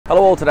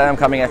Hello all, today I'm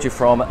coming at you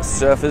from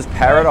Surfers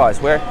Paradise,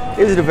 where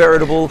it is a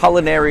veritable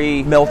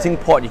culinary melting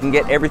pot. You can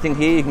get everything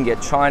here. You can get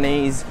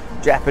Chinese,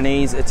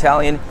 Japanese,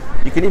 Italian.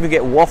 You can even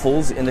get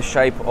waffles in the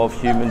shape of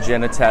human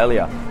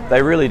genitalia.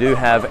 They really do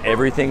have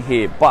everything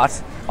here,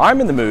 but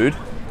I'm in the mood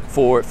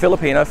for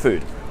Filipino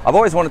food. I've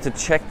always wanted to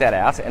check that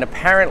out, and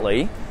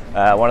apparently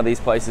one of these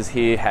places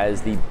here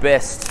has the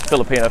best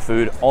Filipino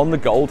food on the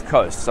Gold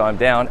Coast. So I'm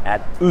down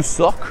at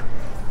Usok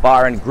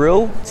Bar and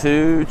Grill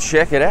to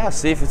check it out,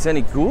 see if it's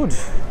any good.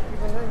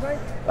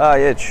 Oh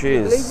yeah,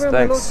 cheers.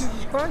 Thanks.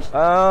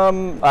 I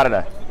don't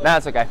know. Nah,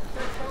 it's okay.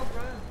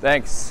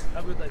 Thanks.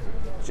 Have a good day.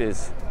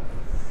 Cheers.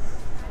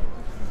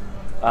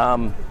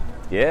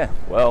 Yeah,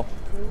 well,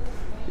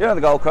 you know,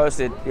 the Gold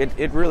Coast,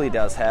 it really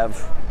does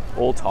have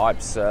all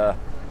types.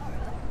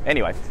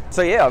 Anyway,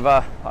 so yeah,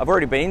 I've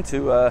already been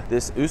to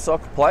this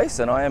Usok place,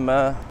 and I'm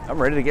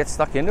ready to get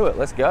stuck into it.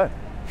 Let's go.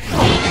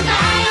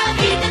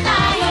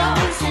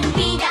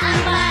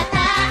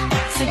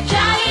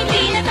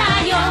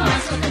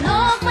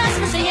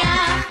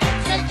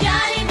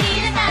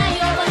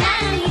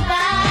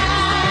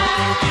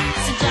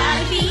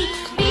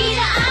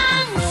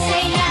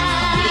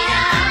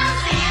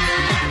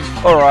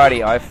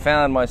 Alrighty, I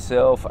found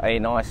myself a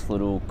nice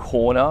little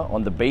corner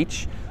on the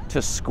beach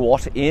to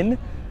squat in,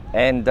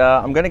 and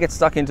I'm going to get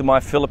stuck into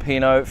my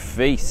Filipino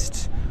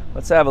feast.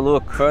 Let's have a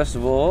look. First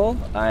of all,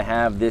 I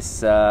have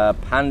this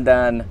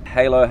pandan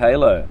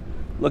halo.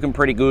 Looking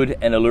pretty good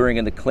and alluring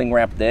in the cling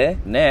wrap there.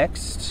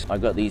 Next, I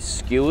got these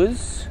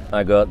skewers.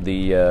 I got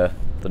the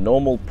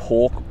normal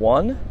pork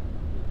one,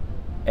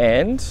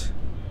 and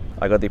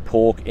I got the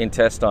pork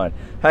intestine.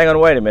 Hang on,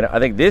 wait a minute. I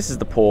think this is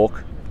the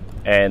pork,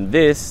 and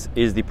this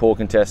is the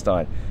pork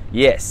intestine.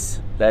 Yes,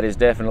 that is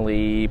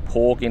definitely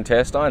pork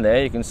intestine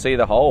there. You can see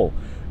the hole.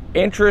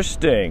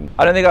 Interesting.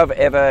 I don't think I've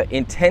ever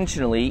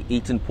intentionally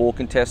eaten pork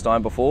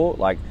intestine before,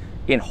 like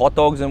in hot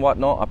dogs and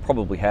whatnot. I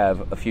probably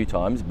have a few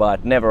times,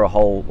 but never a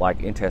whole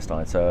like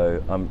intestine.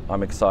 So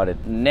I'm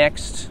excited.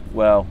 Next,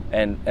 well,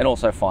 and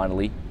also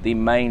finally, the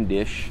main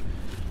dish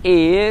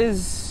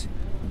is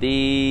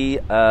the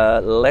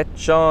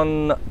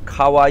lechon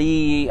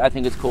kawaii, I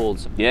think it's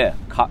called. Yeah,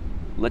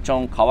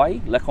 lechon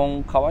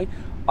kawaii.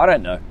 I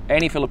don't know.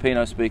 Any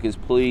Filipino speakers,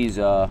 please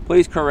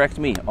correct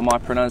me on my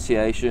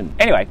pronunciation.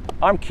 Anyway,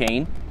 I'm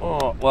keen.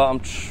 Oh, well, I'm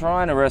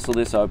trying to wrestle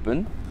this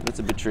open. That's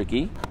a bit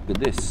tricky. Look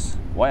at this.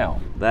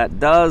 Wow. That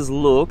does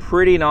look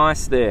pretty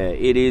nice there.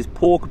 It is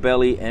pork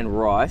belly and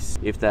rice,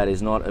 if that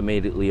is not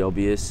immediately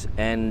obvious,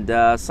 and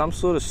some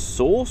sort of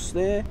sauce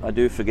there. I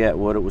do forget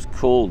what it was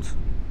called.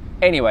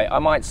 Anyway, I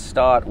might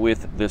start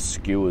with the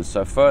skewers.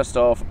 So first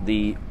off,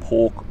 the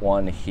pork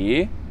one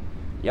here.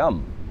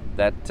 Yum.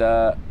 That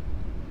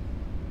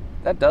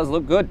does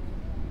look good.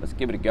 Let's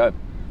give it a go.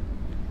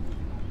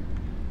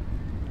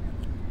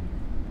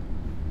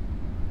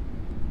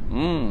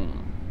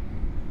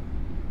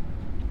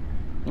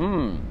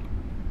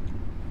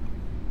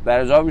 That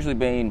has obviously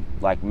been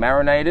like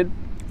marinated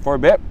for a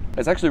bit.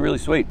 It's actually really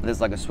sweet. There's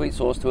like a sweet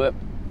sauce to it.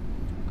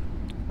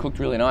 Cooked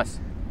really nice.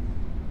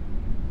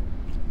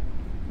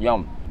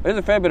 Yum. There's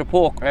a fair bit of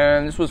pork,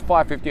 and this was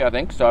 $5.50 I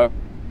think, so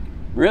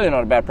really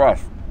not a bad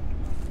price.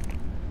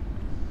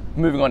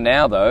 Moving on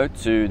now though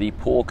to the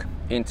pork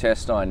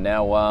intestine.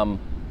 Now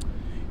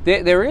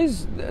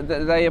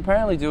they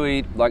apparently do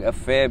eat like a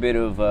fair bit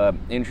of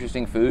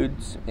interesting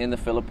foods in the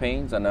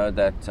Philippines. I know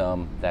that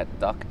that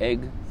duck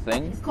egg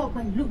thing. It's called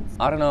balloons.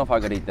 I don't know if I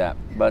could eat that,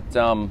 but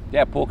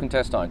yeah, pork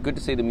intestine. Good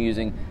to see them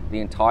using the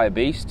entire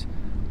beast.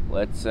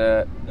 Let's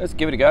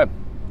give it a go.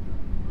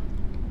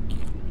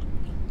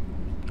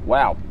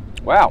 Wow.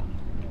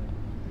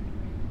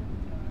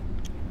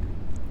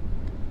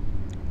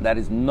 That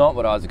is not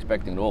what I was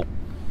expecting at all.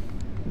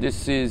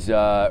 This is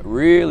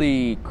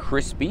really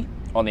crispy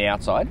on the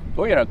outside.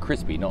 Or, you know,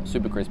 crispy, not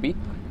super crispy.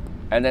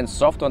 And then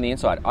soft on the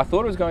inside. I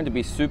thought it was going to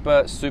be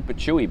super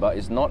chewy, but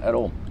it's not at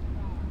all.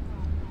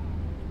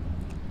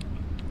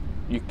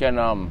 You can,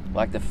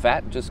 like the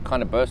fat just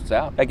kind of bursts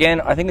out. Again,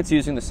 I think it's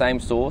using the same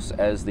sauce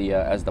as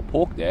the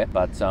pork there,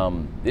 but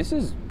this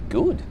is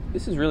good.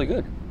 This is really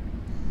good.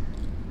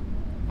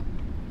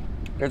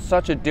 It's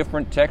such a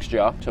different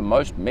texture to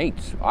most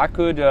meats. I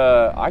could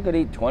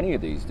eat 20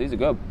 of these. These are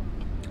good.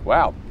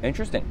 Wow,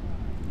 interesting.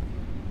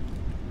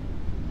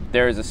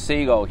 There is a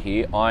seagull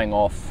here eyeing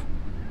off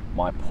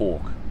my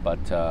pork,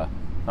 but I'm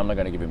not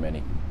going to give him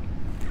any.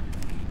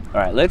 All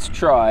right, let's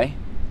try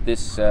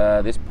this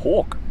this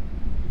pork.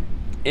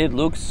 It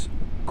looks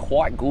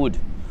quite good.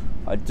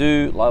 I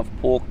do love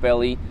pork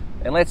belly,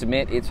 and let's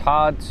admit it's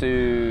hard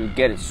to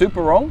get it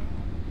super wrong.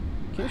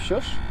 Can you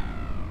shush?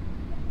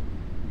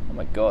 Oh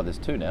my God, there's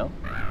two now.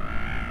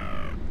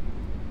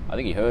 I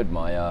think he heard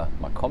my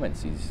my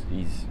comments.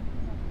 He's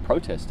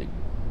protesting.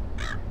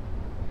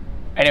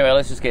 Anyway,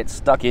 let's just get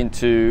stuck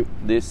into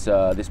this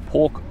this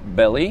pork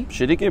belly.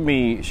 She gave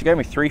me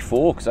 3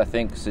 forks, I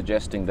think,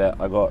 suggesting that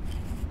I got,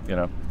 you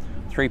know,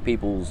 3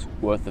 people's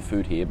worth of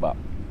food here. But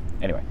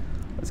anyway,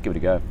 let's give it a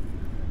go.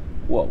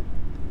 Whoa,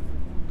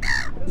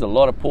 there's a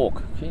lot of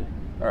pork.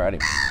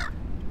 Alrighty.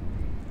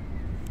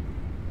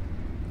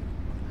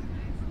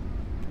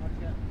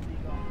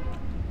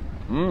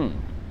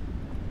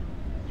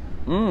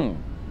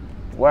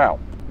 Wow.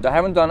 They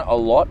haven't done a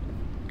lot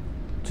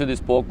to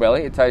this pork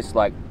belly. It tastes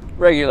like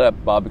regular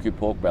barbecue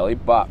pork belly,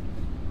 but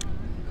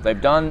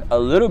they've done a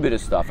little bit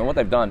of stuff, and what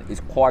they've done is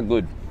quite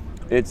good.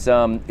 It's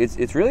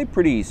really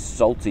pretty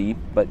salty,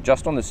 but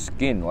just on the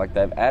skin. Like,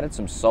 they've added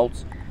some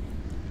salt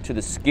to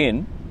the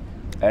skin,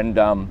 and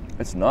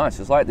it's nice.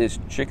 It's like this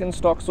chicken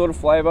stock sort of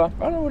flavor.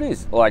 I don't know what it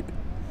is. Like,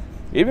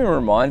 it even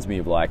reminds me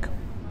of like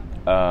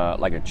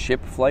a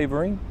chip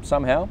flavoring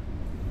somehow.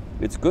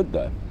 It's good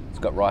though. It's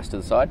got rice to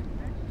the side.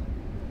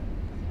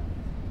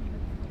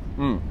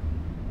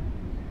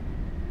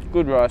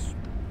 Good rice.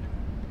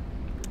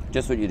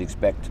 Just what you'd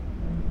expect.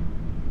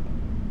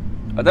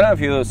 I don't know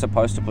if you were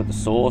supposed to put the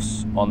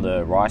sauce on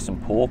the rice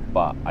and pork,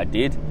 but I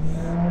did.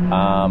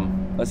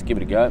 Let's give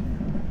it a go.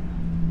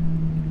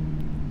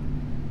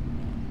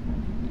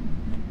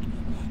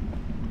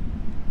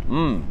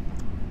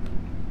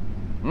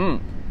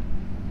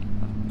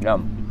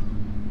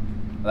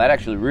 Yum. That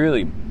actually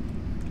really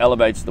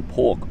elevates the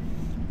pork.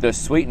 The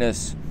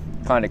sweetness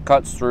kind of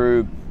cuts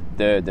through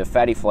the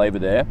fatty flavor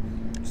there.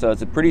 So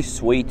it's a pretty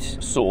sweet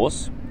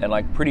sauce and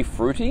like pretty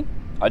fruity.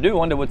 I do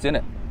wonder what's in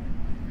it.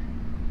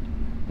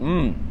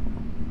 And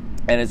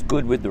it's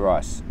good with the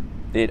rice.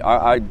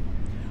 I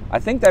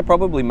think they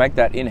probably make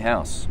that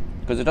in-house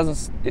because it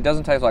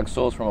doesn't taste like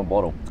sauce from a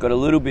bottle. It's got a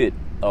little bit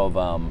of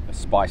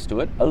spice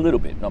to it, a little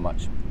bit, not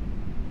much.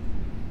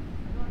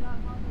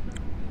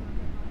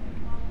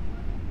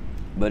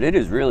 But it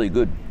is really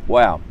good.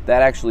 Wow,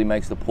 that actually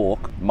makes the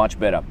pork much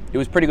better. It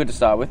was pretty good to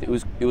start with. It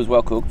was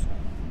well cooked,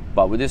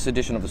 but with this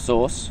addition of the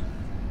sauce,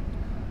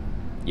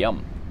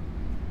 yum.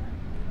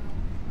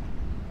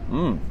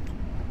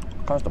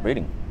 Can't stop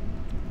eating.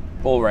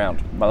 All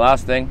around. My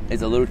last thing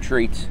is a little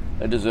treat,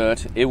 a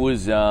dessert. It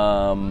was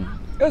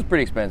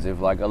pretty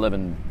expensive, like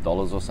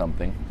 $11 or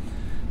something.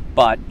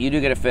 But you do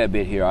get a fair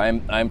bit here.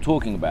 I'm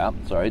talking about,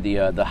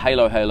 the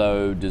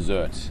Halo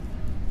dessert.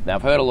 Now,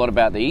 I've heard a lot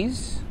about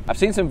these. I've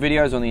seen some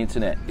videos on the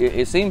internet.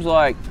 It seems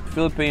like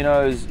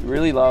Filipinos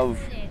really love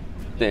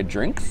their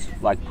drinks,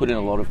 like put in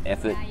a lot of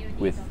effort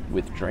with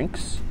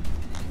drinks.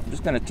 I'm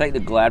just going to take the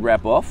Glad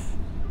wrap off.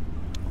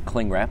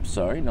 Cling wrap,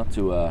 sorry, not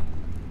to.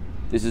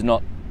 This is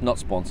not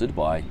sponsored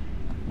by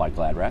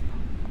Glad wrap,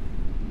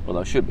 although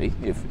it should be.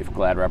 If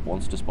Glad wrap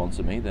wants to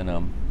sponsor me,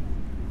 then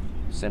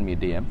send me a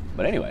DM.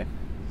 But anyway,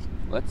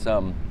 let's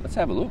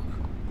have a look.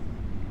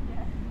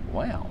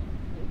 Wow.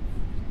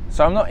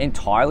 So I'm not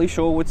entirely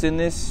sure what's in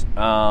this,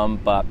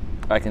 but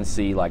I can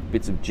see like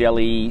bits of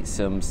jelly,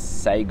 some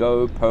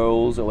sago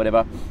pearls or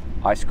whatever,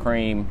 ice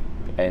cream,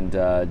 and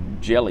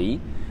jelly.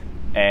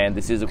 And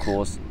this is, of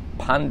course,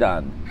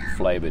 pandan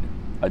flavored.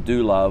 I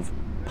do love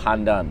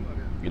pandan.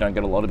 You don't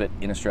get a lot of it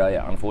in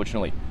Australia,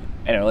 unfortunately.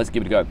 Anyway, let's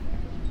give it a go.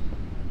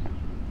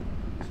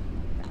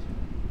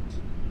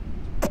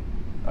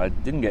 I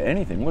didn't get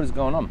anything. What is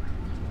going on?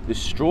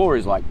 This straw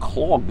is like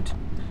clogged.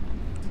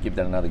 Give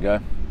that another go.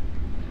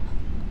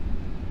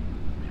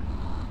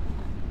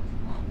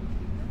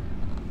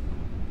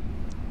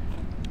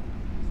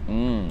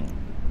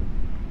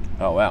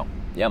 Oh wow,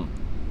 yum.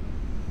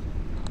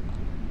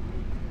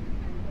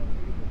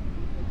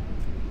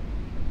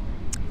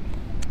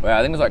 Well,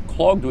 I think it's like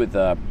clogged with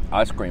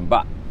ice cream,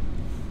 but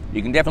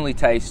you can definitely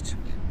taste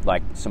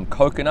like some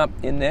coconut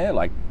in there,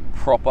 like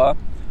proper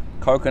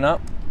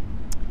coconut.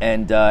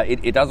 And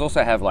it does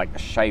also have like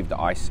shaved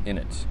ice in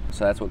it.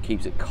 So that's what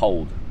keeps it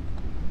cold.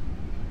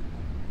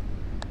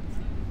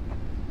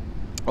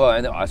 Well,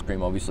 and the ice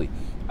cream, obviously.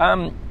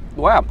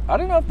 Wow, I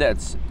don't know if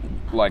that's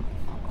like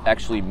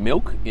actually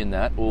milk in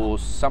that or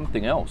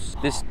something else.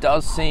 This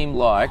does seem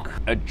like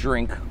a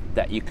drink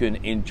that you can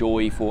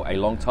enjoy for a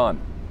long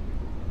time.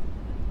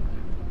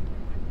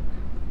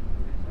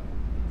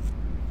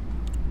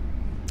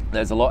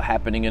 There's a lot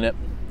happening in it.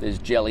 There's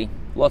jelly,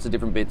 lots of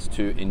different bits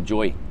to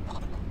enjoy.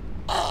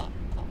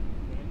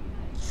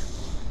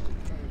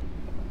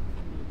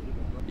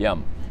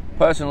 Yum.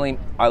 Personally,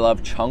 I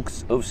love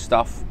chunks of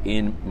stuff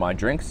in my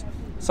drinks.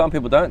 Some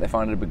people don't, they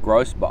find it a bit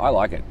gross, but I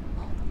like it.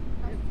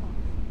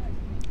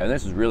 And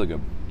this is really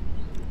good.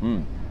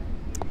 I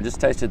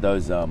just tasted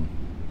those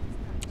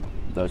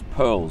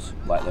pearls,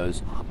 like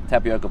those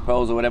tapioca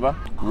pearls or whatever.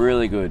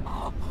 Really good.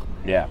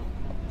 Yeah.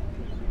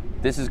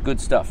 This is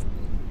good stuff.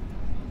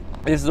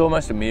 This is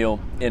almost a meal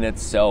in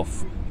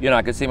itself. You know,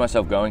 I could see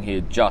myself going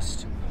here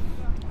just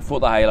for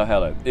the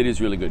Halo. It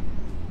is really good.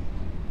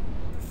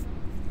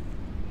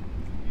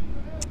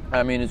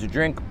 I mean, it's a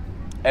drink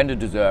and a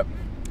dessert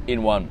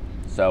in one.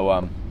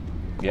 So,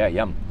 yeah,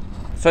 yum.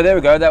 So there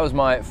we go. That was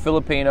my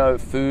Filipino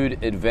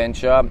food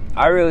adventure.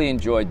 I really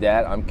enjoyed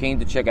that. I'm keen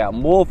to check out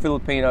more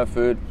Filipino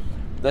food.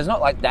 There's not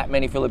like that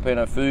many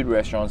Filipino food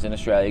restaurants in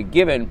Australia,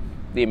 given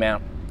the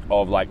amount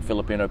of like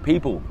Filipino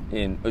people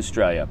in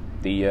Australia.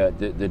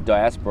 The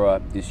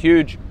diaspora is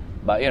huge,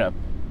 but you know,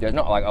 there's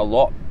not like a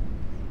lot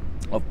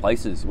of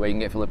places where you can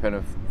get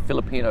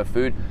Filipino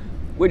food,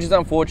 which is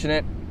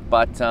unfortunate,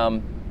 but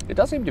it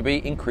does seem to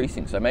be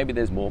increasing. So maybe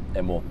there's more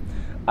and more.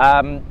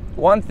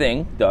 One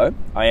thing though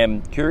I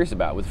am curious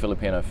about with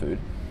Filipino food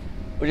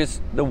which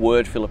is the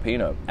word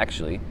Filipino,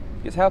 actually.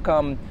 Is how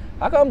come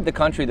the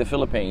country, the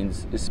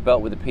Philippines, is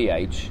spelt with a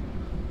PH,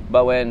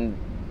 but when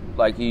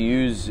like you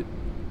use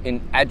in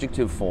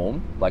adjective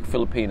form, like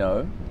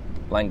Filipino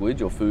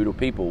language or food or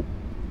people,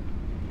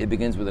 it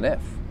begins with an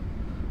F.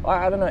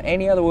 I don't know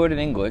any other word in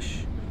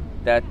English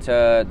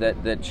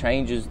that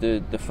changes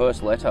the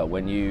first letter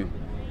when you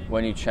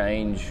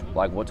change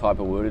like what type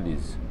of word it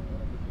is.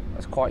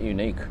 That's quite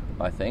unique,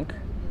 I think.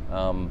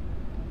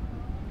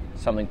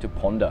 Something to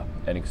ponder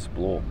and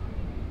explore.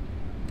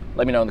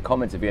 Let me know in the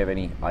comments if you have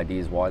any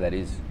ideas why that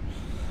is.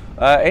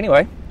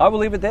 Anyway, I will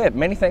leave it there.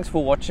 Many thanks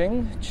for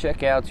watching.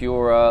 Check out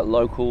your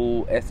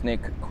local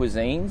ethnic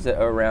cuisines that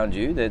are around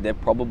you. They're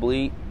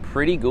probably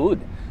pretty good.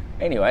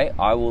 Anyway,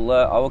 I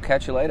will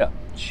catch you later.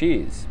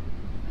 Cheers.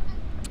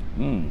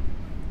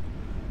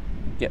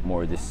 Get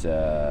more of this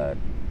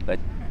that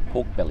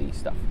pork belly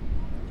stuff.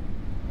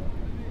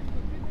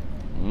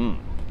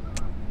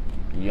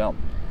 Yum.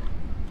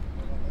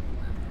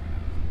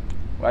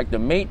 Like the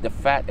meat, the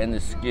fat, and the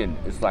skin.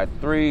 It's like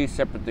 3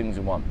 separate things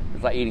in one.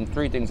 It's like eating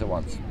 3 things at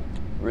once.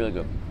 Really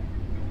good.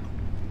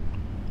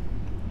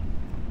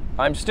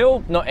 I'm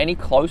still not any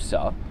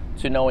closer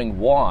to knowing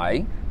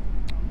why.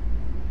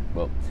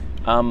 Well,